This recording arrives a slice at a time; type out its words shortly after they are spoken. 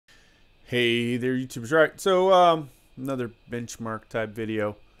Hey there, YouTubers. Right, so another benchmark type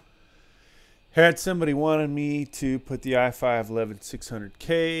video. Had somebody wanted me to put the i5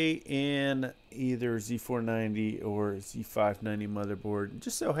 11600K in either Z490 or Z590 motherboard. It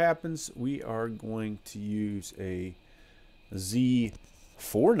just so happens we are going to use a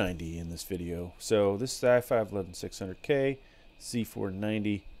Z490 in this video. So this is the i5 11600K,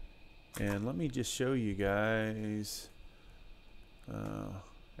 Z490, and let me just show you guys.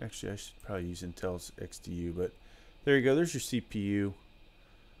 Actually, I should probably use Intel's XTU, but there you go. There's your CPU.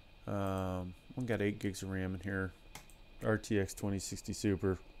 One got 8 gigs of RAM in here. RTX 2060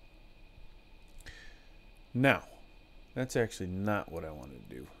 Super. Now, that's actually not what I wanted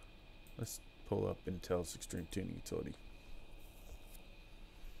to do. Let's pull up Intel's Extreme Tuning Utility.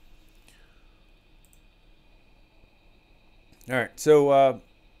 Alright, so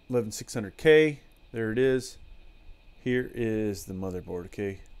 11600K. There it is. Here is the motherboard,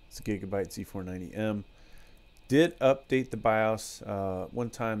 okay? It's a Gigabyte Z490m. Did update the BIOS. One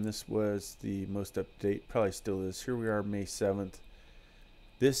time this was the most up-to-date, probably still is. Here we are, May 7th.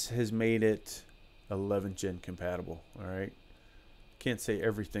 This has made it 11th gen compatible, all right? Can't say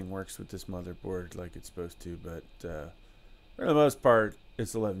everything works with this motherboard like it's supposed to, but for the most part,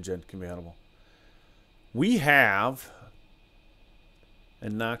 it's 11th gen compatible. We have a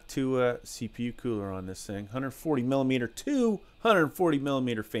Noctua CPU cooler on this thing, 140mm, two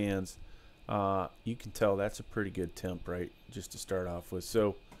 140mm fans. You can tell that's a pretty good temp, right? Just to start off with.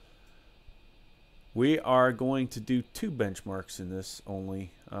 So we are going to do 2 benchmarks in this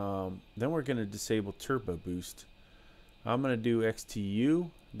only. Then we're going to disable turbo boost. I'm going to do XTU.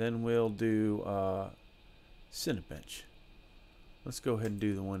 Then we'll do Cinebench. Let's go ahead and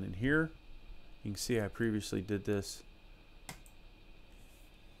do the one in here. You can see I previously did this.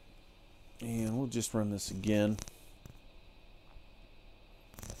 And we'll just run this again.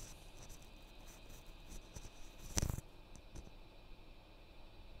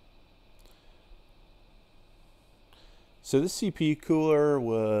 So this CPU cooler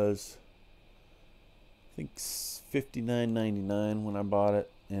was, I think, $59.99 when I bought it,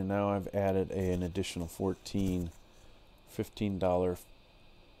 and now I've added an additional $15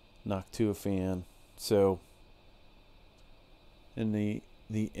 Noctua fan. So in the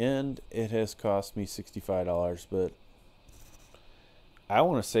end, it has cost me $65, but I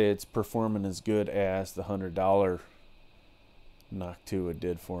want to say it's performing as good as the $100 Noctua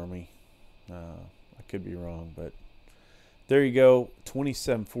did for me. I could be wrong, but there you go.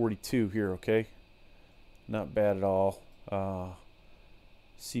 2742 here, okay? Not bad at all.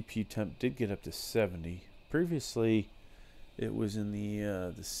 CPU temp did get up to 70. Previously, it was in the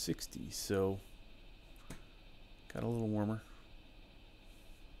 60s, so got a little warmer.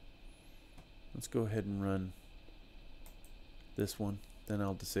 Let's go ahead and run this one, then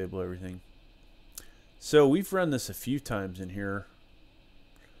I'll disable everything. So we've run this a few times in here.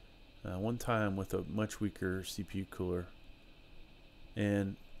 One time with a much weaker CPU cooler.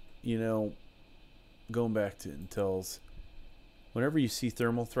 And, you know, going back to Intel's, whenever you see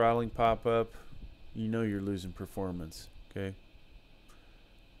thermal throttling pop up, you know you're losing performance, okay?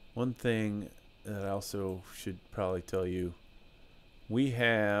 One thing that I also should probably tell you, we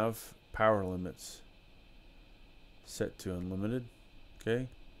have power limits set to unlimited, okay?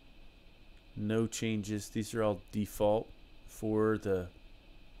 No changes. These are all default for the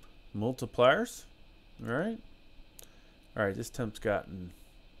multipliers. All right. All right, this temp's gotten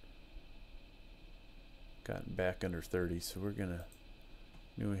back under 30, so we're gonna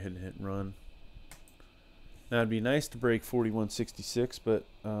go ahead and hit run. Now it'd be nice to break 4166, but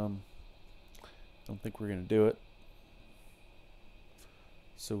I don't think we're gonna do it.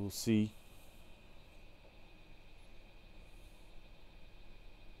 So we'll see.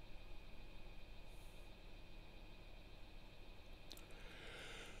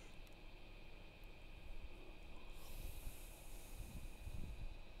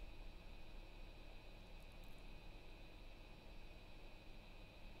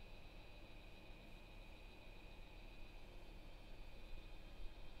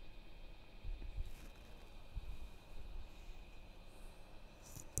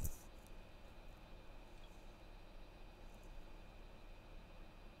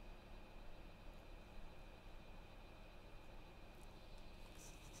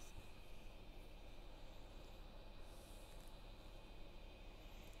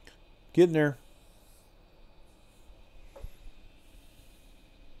 Getting there.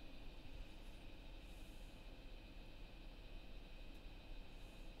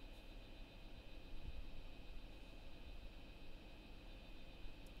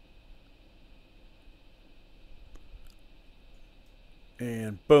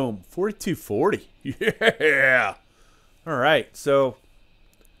 And boom, 4240. Yeah. All right. So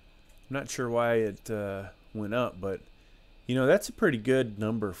I'm not sure why it went up, but you know, that's a pretty good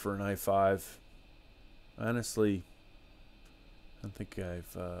number for an i5. Honestly, I don't think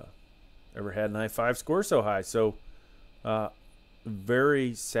I've ever had an i5 score so high. So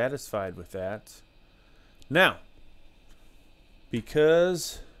very satisfied with that. Now,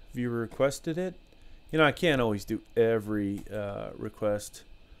 because viewer requested it, you know, I can't always do every request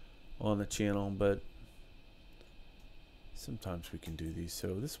on the channel, but sometimes we can do these.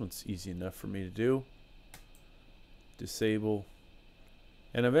 So this one's easy enough for me to do. Disable.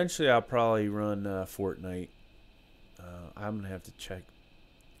 And eventually I'll probably run Fortnite. I'm going to have to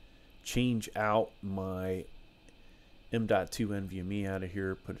change out my M.2 NVMe out of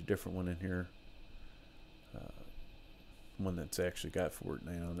here, put a different one in here. One that's actually got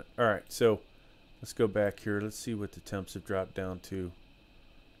Fortnite on it. Alright, so let's go back here. Let's see what the temps have dropped down to.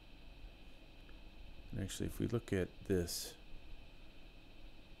 And actually, if we look at this,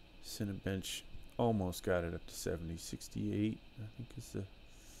 Cinebench almost got it up to 70. 68, I think is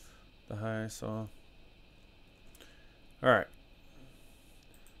the high I saw. Alright.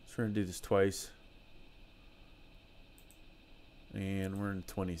 So we're going to do this twice. And we're in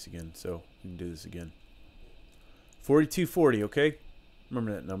the 20s again, so we can do this again. 4240, okay?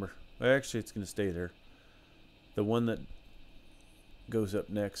 Remember that number. Actually, it's going to stay there. The one that goes up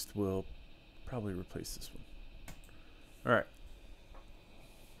next will probably replace this one. Alright.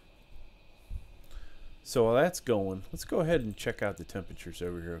 So while that's going, let's go ahead and check out the temperatures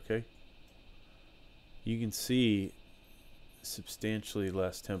over here, okay? You can see substantially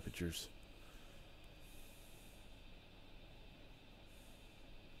less temperatures.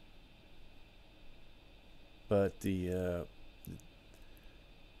 But the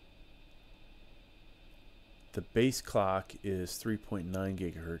base clock is 3.9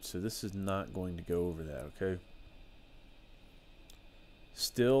 gigahertz, so this is not going to go over that, okay?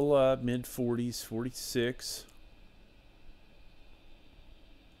 Still mid 40s, 46.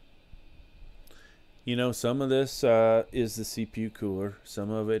 You know, some of this is the CPU cooler. Some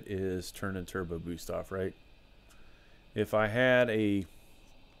of it is turning turbo boost off, right? If I had a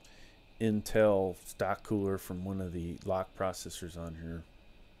Intel stock cooler from one of the lock processors on here,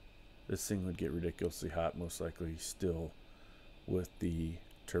 this thing would get ridiculously hot, most likely still with the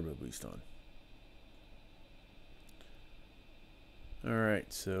turbo boost on.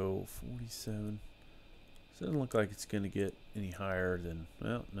 Alright, so 47. Doesn't look like it's going to get any higher than,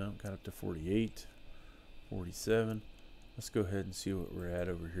 well, no, got up to 48, 47. Let's go ahead and see what we're at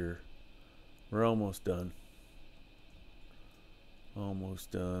over here. We're almost done.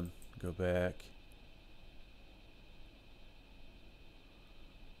 Almost done. Go back.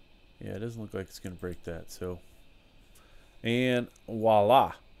 Yeah, it doesn't look like it's going to break that. So, and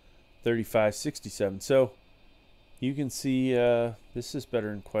voila, 3567. So you can see this is better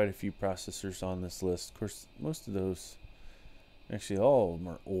than quite a few processors on this list. Of course, most of those, actually all of them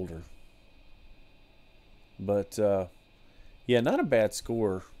are older. But yeah, not a bad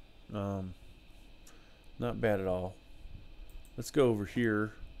score. Not bad at all. Let's go over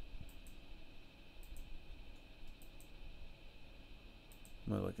here.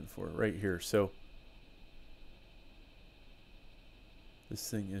 What am I looking for? Right here. So this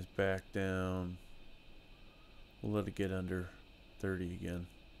thing is back down. We'll let it get under 30 again.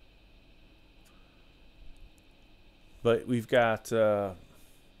 But we've got,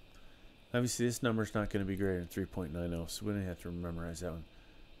 obviously this number is not going to be greater than 3.90, so we don't have to memorize that one.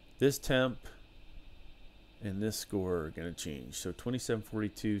 This temp and this score are going to change. So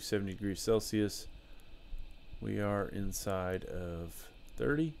 2742, 70 degrees Celsius. We are inside of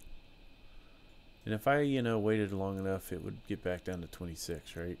 30. And if I, you know, waited long enough, it would get back down to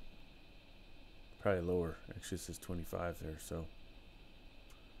 26, right? Probably lower. Actually, it says 25 there. So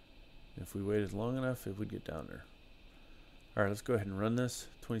if we waited long enough, it would get down there. All right, let's go ahead and run this.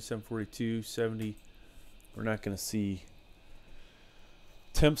 2742, 70. We're not going to see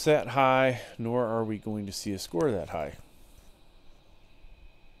temps that high, nor are we going to see a score that high.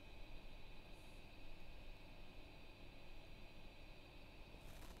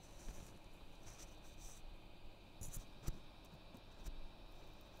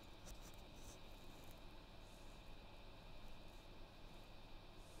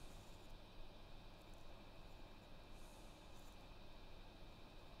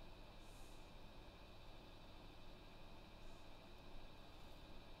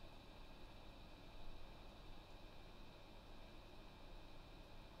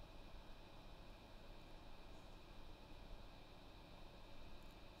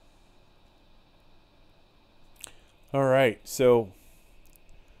 All right, so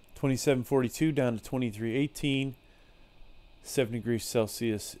 2742 down to 2318. 7 degrees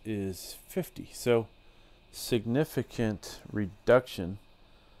Celsius is 50. So significant reduction.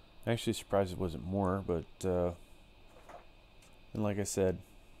 Actually surprised it wasn't more, but and like I said,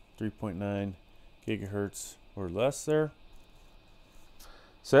 3.9 gigahertz or less there.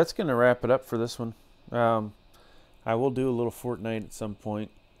 So that's going to wrap it up for this one. I will do a little Fortnite at some point,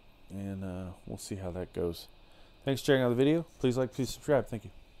 and we'll see how that goes. Thanks for checking out the video. Please like, please subscribe. Thank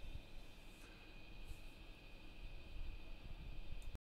you.